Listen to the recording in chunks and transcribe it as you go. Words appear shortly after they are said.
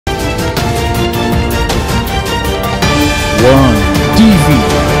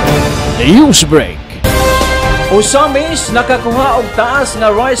NewsBreak. Ozamiz nakakuha og taas nga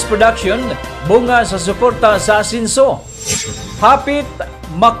rice production bunga sa suporta sa Asenso. Hapit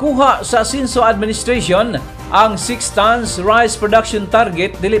makuha sa Asenso administration ang 6 tons rice production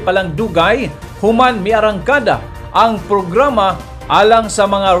target dili palang dugay human miarangkada ang programa alang sa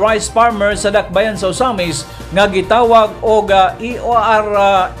mga rice farmers sa dakbayan sa Ozamiz nga gitawag og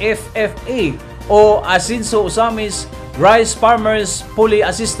EORFFA o Asenso Ozamiz Rice Farmers Fully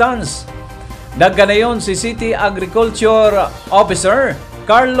Assistance. Nagkanayon si City Agriculture Officer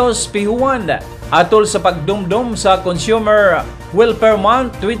Carlos Pihuan atol sa pagdumdum sa Consumer Welfare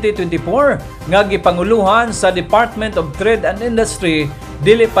Month 2024 nga gipanguluhan sa Department of Trade and Industry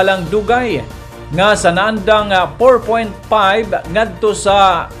dili palang dugay nga sa naandang 4.5 ngadto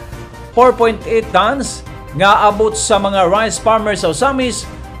sa 4.8 tons nga abot sa mga rice farmers sa Ozamiz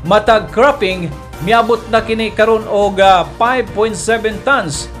matag cropping miabot na kini karon og 5.7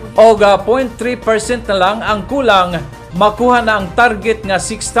 tons o 0.3% na lang ang kulang makuha na ang target nga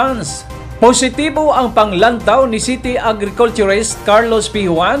 6 tons. Positibo ang panglantaw ni City Agriculturist Carlos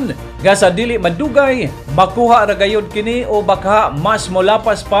Pihuan nga sa dili madugay makuha ra gayud kini o baka mas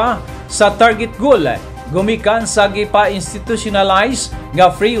molapas pa sa target goal gumikan sa gipa-institutionalize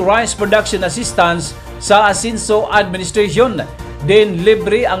nga free rice production assistance sa Asenso administration. Din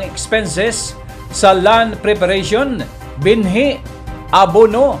libre ang expenses sa land preparation, binhi,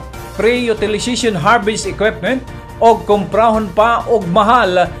 abono, pre-utilization harvest equipment o komprahon pa og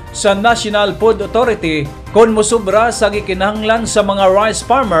mahal sa National Food Authority kung musubra sa gikinahanglan sa mga rice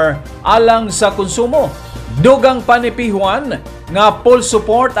farmer alang sa konsumo. Dugang panipihuan nga full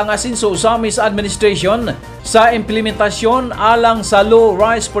support ang Asenso Ozamiz administration sa implementasyon alang sa low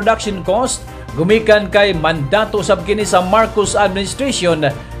rice production cost gumikan kay mandato sab kini sa Marcos administration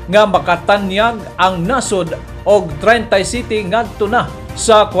nga makatanyag ang nasod og 37 ngadto na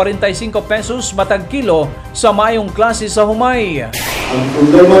sa 45 pesos matag kilo sa maayong klase sa humay. Ang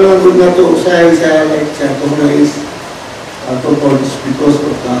problema lang din nato sa Tome is because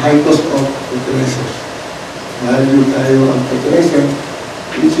of the high cost of fertilizer. Mahal tayo ang fertilizer,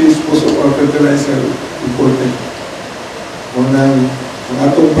 which is most of our fertilizer imported. Ang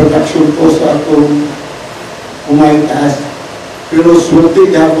atong production cost sa atong humay taas. Pero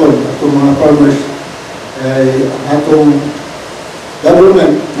swerte gapon atong mga farmers ay ang atong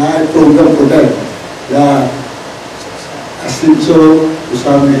government na program po dahil the Asenso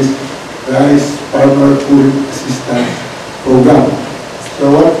Ozamiz Rice Farmer Food Assistance Program.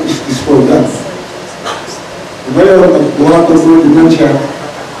 So what is this program? Ngayon, nagbuha ko po din siya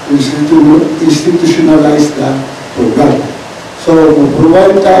institutionalize the program. So,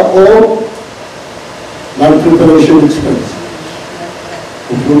 mag-provide ka o land preparation expense.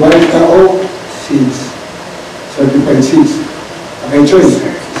 Mag-provide ka o seeds, certified seeds. Okay, choice.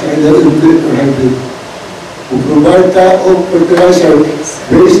 It's either hybrid or hybrid. Mag-provide ka o fertilizer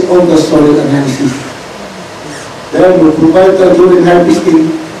based on the soil analysis. Then, mag-provide ka during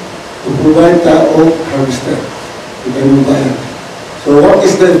harvesting. Mag-provide ka o harvester. Ikaw mo bayan. So, what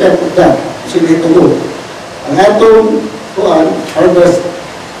is the effect of that? Sige ito mo. Ang atong harvest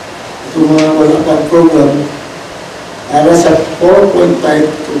itong mga walakang program para sa 4.5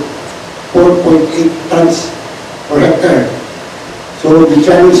 to 4.8 tons per hectare. So, the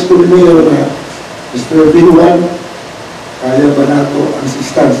challenge ko niyo na Mr. Pihuan, kaya ba nato ang 6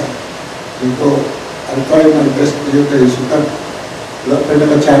 tons? Ito, I'll try my best to you kayo sukat. Wala pa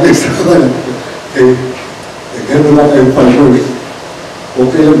naka-challenge na ko na. Okay, gano'n lang kayo farmers.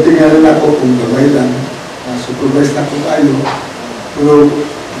 Okay lang tingnan ako kung gamay lang. Supervise na kung tayo. Pero,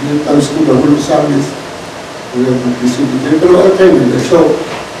 yung talos ko ba, hulog sa amin. Pero okay nila. So,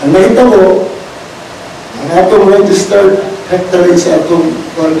 ang nakita ko, ang atong registered hectare sa atong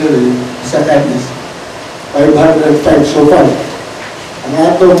corner sa Taas, 505 so far. Ang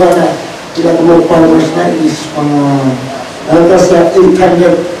atong mga pinag-work farmers na is mga nalata sa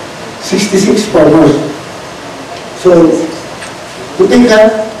 866 farmers. So, puting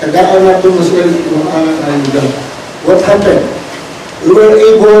ka, tagaan na ito mas ulit yung mga what happened? We were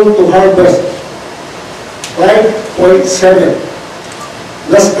able to harvest 5.7.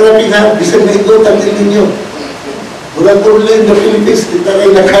 Last cropping ha, bisag na ito, tangin ninyo. Mula po rin na Philippines, kita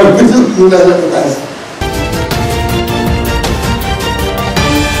kayo nag-harvest mula na Taas.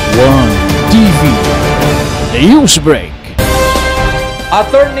 OneTV NewsBreak.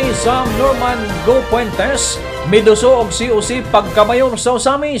 Attorney Sam Norman Go Puentes miduso og COC pagkamayor sa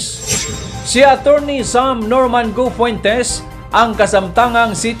Ozamiz. Si Attorney Sam Norman Go Puentes ang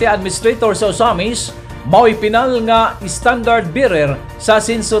kasamtangang City Administrator sa Ozamiz mao'y pinal nga standard bearer sa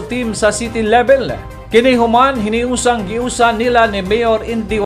Asenso team sa city level. Kini human hiniusang giusa nila ni Mayor Indy